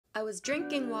I was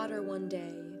drinking water one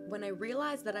day when I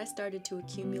realized that I started to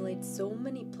accumulate so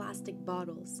many plastic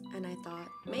bottles, and I thought,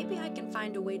 maybe I can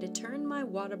find a way to turn my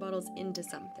water bottles into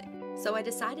something. So I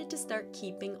decided to start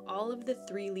keeping all of the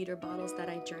 3-liter bottles that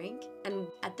I drank, and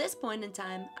at this point in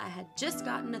time, I had just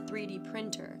gotten a 3D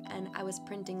printer, and I was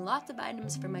printing lots of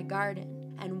items for my garden.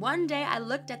 And one day I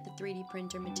looked at the 3D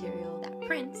printer material that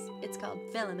prints, it's called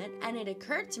filament, and it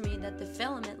occurred to me that the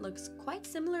filament looks quite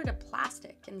similar to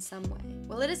plastic in some way.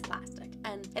 Well, it is plastic,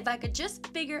 and if I could just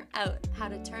figure out how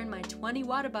to turn my 20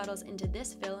 water bottles into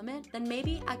this filament, then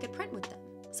maybe I could print with them.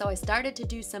 So I started to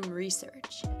do some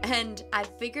research, and I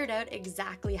figured out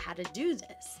exactly how to do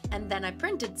this, and then I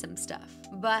printed some stuff.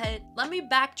 But let me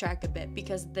backtrack a bit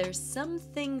because there's some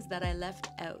things that I left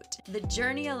out. The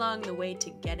journey along the way to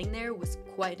getting there was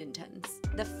quite intense.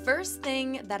 The first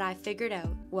thing that I figured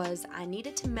out was I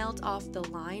needed to melt off the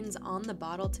lines on the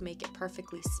bottle to make it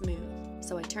perfectly smooth.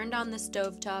 So I turned on the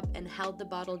stovetop and held the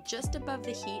bottle just above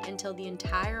the heat until the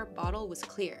entire bottle was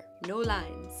clear. No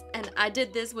lines. And I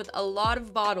did this with a lot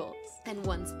of bottles. And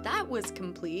once that was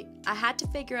complete, I had to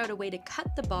figure out a way to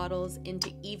cut the bottles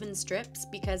into even strips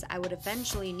because I would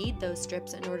eventually need those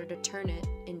strips in order to turn it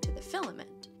into the filament.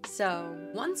 So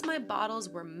once my bottles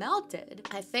were melted,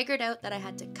 I figured out that I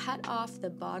had to cut off the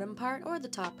bottom part or the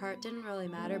top part, didn't really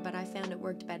matter, but I found it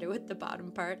worked better with the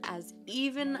bottom part as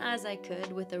even as I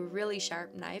could with a really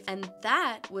sharp knife. And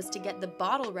that was to get the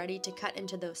bottle ready to cut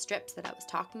into those strips that I was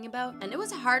talking about. And it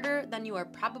was harder than you are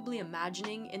probably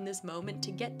imagining in this moment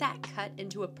to get that cut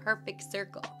into a perfect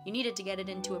circle. You needed to get it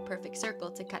into a perfect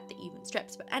circle to cut the even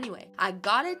strips. But anyway, I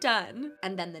got it done.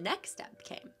 And then the next step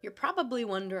came. You're probably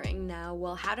wondering now,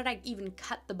 well, how did I even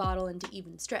cut the bottle into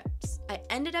even strips? I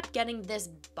ended up getting this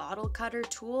bottle cutter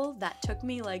tool that took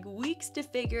me like weeks to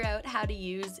figure out how to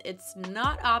use. It's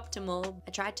not optimal.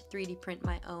 I tried to 3D print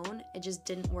my own. It just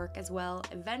didn't work as well.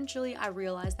 Eventually, I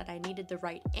realized that I needed the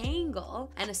right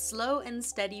angle and a slow and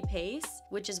steady pace,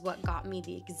 which is what got me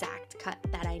the exact cut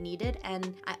that I needed.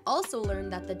 And I also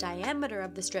learned that the diameter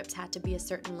of the strips had to be a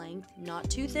certain length, not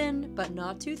too thin, but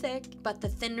not too thick. But the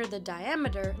thinner the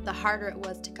diameter, the harder it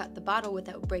was to cut the bottle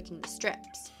without breaking the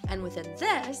strips. And within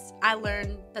this, I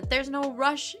learned that there's no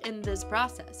rush in this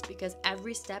process because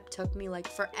every step took me like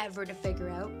forever to figure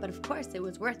out, but of course it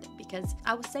was worth it because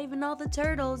I was saving all the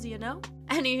turtles, you know?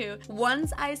 Anywho,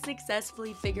 once I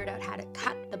successfully figured out how to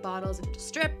cut the bottles into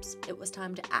strips, it was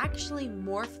time to actually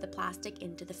morph the plastic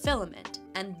into the filament.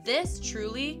 And this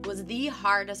truly was the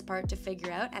hardest part to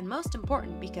figure out and most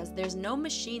important because there's no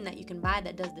machine that you can buy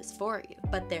that does this for you.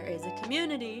 But there is a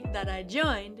community that I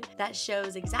joined that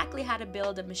shows exactly how to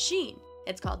build a machine.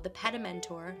 It's called the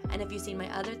Petamentor, and if you've seen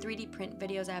my other 3D print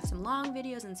videos, I have some long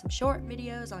videos and some short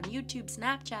videos on YouTube,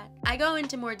 Snapchat. I go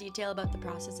into more detail about the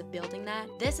process of building that.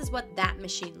 This is what that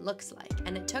machine looks like,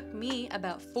 and it took me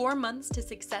about 4 months to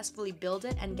successfully build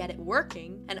it and get it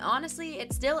working, and honestly,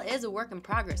 it still is a work in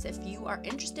progress. If you are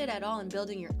interested at all in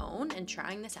building your own and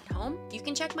trying this at home, you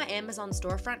can check my Amazon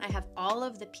storefront. I have all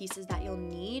of the pieces that you'll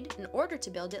need in order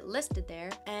to build it listed there,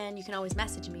 and you can always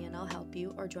message me and I'll help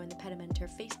you or join the Petamentor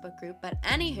Facebook group. But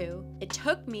anywho, it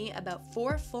took me about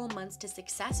 4 full months to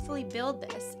successfully build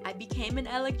this. I became an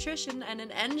electrician and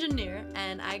an engineer,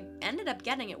 and I ended up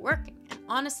getting it working. And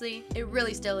honestly, it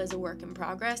really still is a work in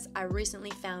progress. I recently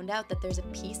found out that there's a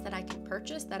piece that I can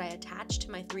purchase that I attach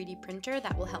to my 3D printer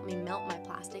that will help me melt my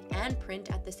plastic and print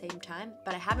at the same time,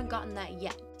 but I haven't gotten that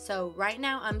yet. So right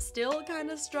now, I'm still kind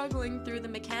of struggling through the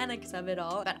mechanics of it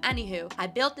all. But anywho, I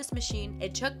built this machine.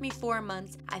 It took me 4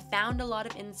 months. I found a lot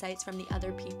of insights from the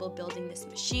other people building this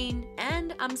machine,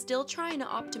 and I'm still trying to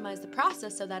optimize the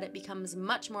process so that it becomes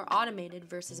much more automated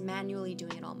versus manually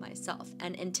doing it all myself.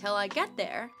 And until I get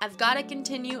there, I've got to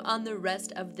continue on the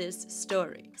rest of this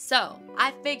story. So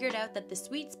I figured out that the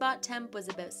sweet spot temp was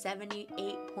about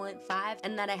 78.5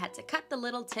 and that I had to cut the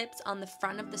little tips on the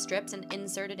front of the strips and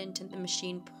insert it into the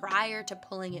machine prior to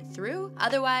pulling it through.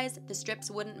 Otherwise, the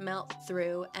strips wouldn't melt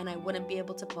through and I wouldn't be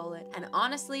able to pull it. And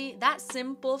honestly, that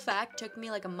simple fact took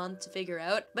me like a month to figure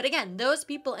out. But again, those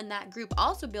people in that group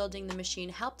also building the machine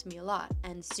helped me a lot.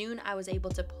 And soon I was able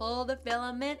to pull the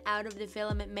filament out of the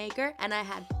filament maker and I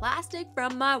had plastic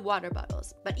from my water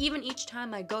bottles. But even each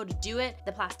time I go to do it,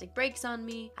 the plastic breaks on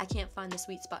me. I can't find the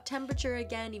sweet spot temperature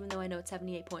again, even though I know it's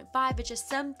 78.5. It's just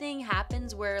something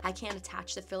happens where I can't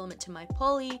attach the filament to my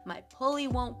pulley. My pulley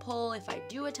won't pull if I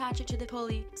do attach it to the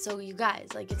pulley. So you guys,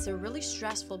 like, it's a really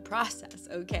stressful process,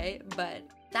 okay? But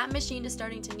That machine is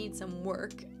starting to need some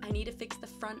work. I need to fix the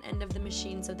front end of the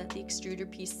machine so that the extruder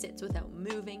piece sits without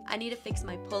moving. I need to fix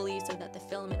my pulley so that the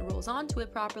filament rolls onto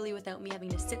it properly without me having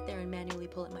to sit there and manually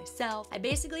pull it myself. I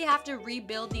basically have to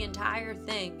rebuild the entire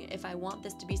thing if I want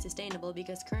this to be sustainable,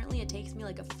 because currently it takes me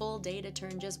like a full day to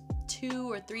turn just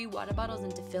 2 or 3 water bottles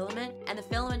into filament, and the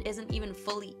filament isn't even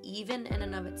fully even in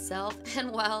and of itself.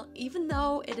 And well, even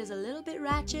though it is a little bit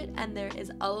ratchet and there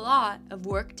is a lot of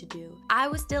work to do, I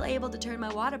was still able to turn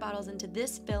my water bottles into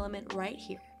this filament right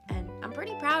here. And I'm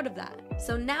pretty proud of that.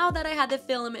 So now that I had the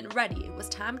filament ready, it was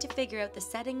time to figure out the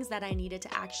settings that I needed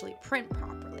to actually print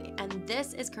properly. And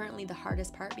this is currently the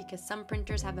hardest part, because some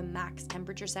printers have a max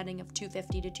temperature setting of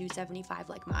 250 to 275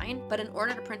 like mine. But in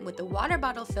order to print with the water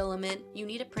bottle filament, you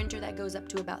need a printer that goes up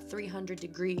to about 300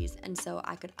 degrees. And so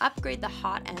I could upgrade the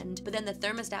hot end, but then the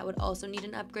thermostat would also need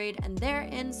an upgrade, and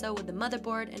therein so would the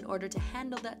motherboard, in order to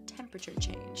handle that temperature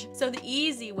change. So the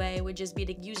easy way would just be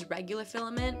to use regular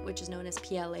filament, which is known as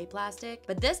PLA plastic,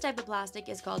 but this type of plastic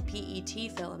is called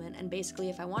PET filament. And basically,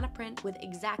 if I want to print with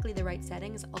exactly the right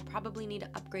settings, I'll probably need to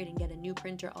upgrade and get a new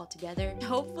printer altogether.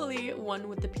 Hopefully one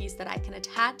with the piece that I can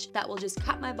attach that will just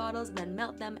cut my bottles, then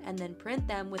melt them, and then print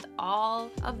them with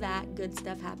all of that good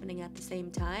stuff happening at the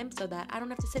same time, so that I don't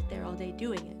have to sit there all day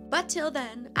doing it. But till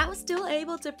then, I was still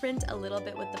able to print a little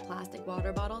bit with the plastic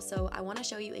water bottle, so I want to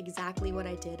show you exactly what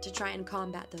I did to try and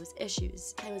combat those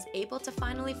issues. I was able to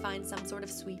finally find some sort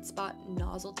of sweet spot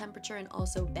nozzle temperature and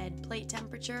also bed plate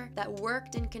temperature that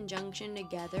worked in conjunction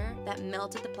together, that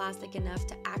melted the plastic enough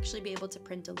to actually be able to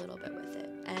print a little bit with it.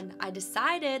 And I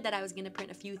decided that I was going to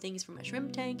print a few things for my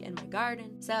shrimp tank and my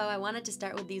garden, so I wanted to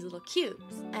start with these little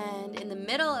cubes. And in the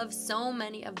middle of so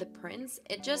many of the prints,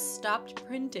 it just stopped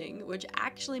printing, which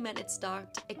actually meant it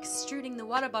stopped extruding the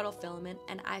water bottle filament.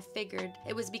 And I figured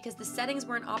it was because the settings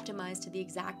weren't optimized to the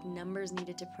exact numbers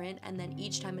needed to print, and then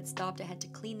each time it stopped, I had to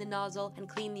clean the nozzle and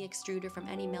clean the extruder from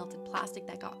any melted plastic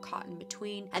that got caught in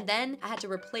between. And then I had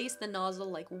to replace the nozzle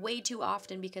like way too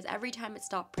often, because every time it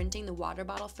stopped printing, the water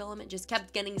bottle filament just kept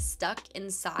getting stuck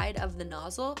inside of the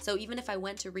nozzle. So even if I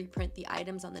went to reprint the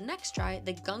items on the next try,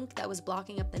 the gunk that was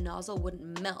blocking up the nozzle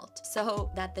wouldn't melt,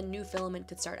 so that the new filament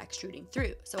could start extruding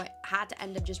through. So I had to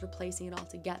end up just replacing it all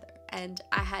together. And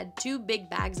I had 2 big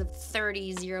bags of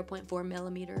 30 0.4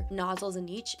 millimeter nozzles in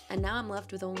each, and now I'm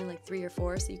left with only like 3 or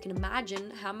 4, so you can imagine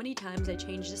how many times I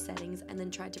changed the settings and then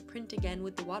tried to print again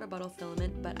with the water bottle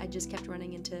filament, but I just kept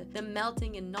running into the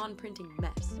melting and non-printing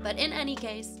mess. But in any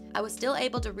case, I was still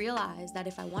able to realize that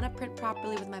if I want to print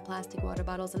properly with my plastic water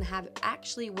bottles and have it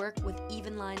actually work with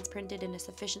even lines printed in a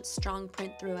sufficient strong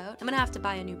print throughout, I'm gonna have to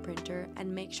buy a new printer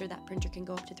and make sure that printer can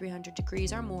go up to 300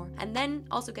 degrees or more, and then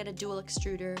also get a dual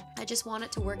extruder. I just want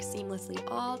it to work seamlessly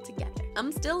all together.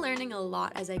 I'm still learning a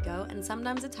lot as I go, and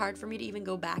sometimes it's hard for me to even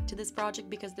go back to this project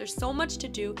because there's so much to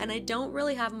do and I don't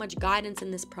really have much guidance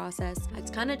in this process. It's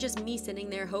kind of just me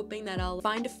sitting there hoping that I'll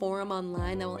find a forum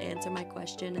online that will answer my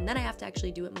question, and then I have to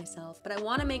actually do it myself. But I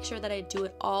want to make sure that I do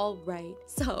it all right.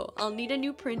 So I'll need a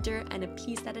new printer and a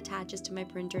piece that attaches to my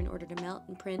printer in order to melt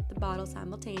and print the bottles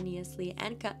simultaneously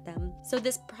and cut them. So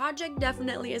this project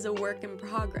definitely is a work in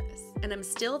progress, and I'm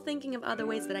still thinking of other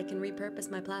ways that I can repurpose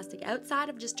my plastic outside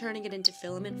of just turning it into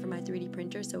filament for my 3D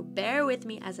printer, so bear with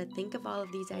me as I think of all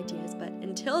of these ideas. But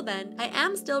until then, I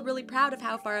am still really proud of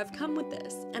how far I've come with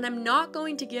this, and I'm not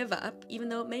going to give up, even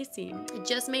though it may seem. It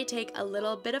just may take a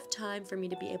little bit of time for me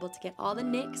to be able to get all the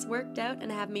nicks worked out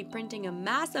and have me printing a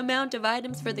mass amount of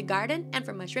items for the garden and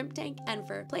for my shrimp tank and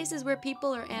for places where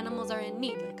people or animals are in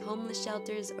need, like homeless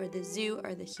shelters or the zoo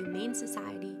or the Humane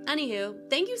Society. Anywho,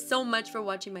 thank you so much for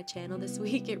watching my channel this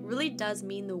week. It really does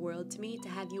mean the world to me to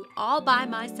have you all by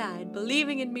my side,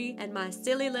 believing in me and my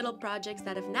silly little projects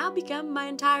that have now become my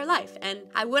entire life, and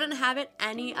I wouldn't have it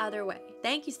any other way.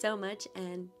 Thank you so much,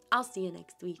 and I'll see you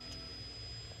next week.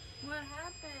 What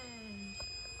happened?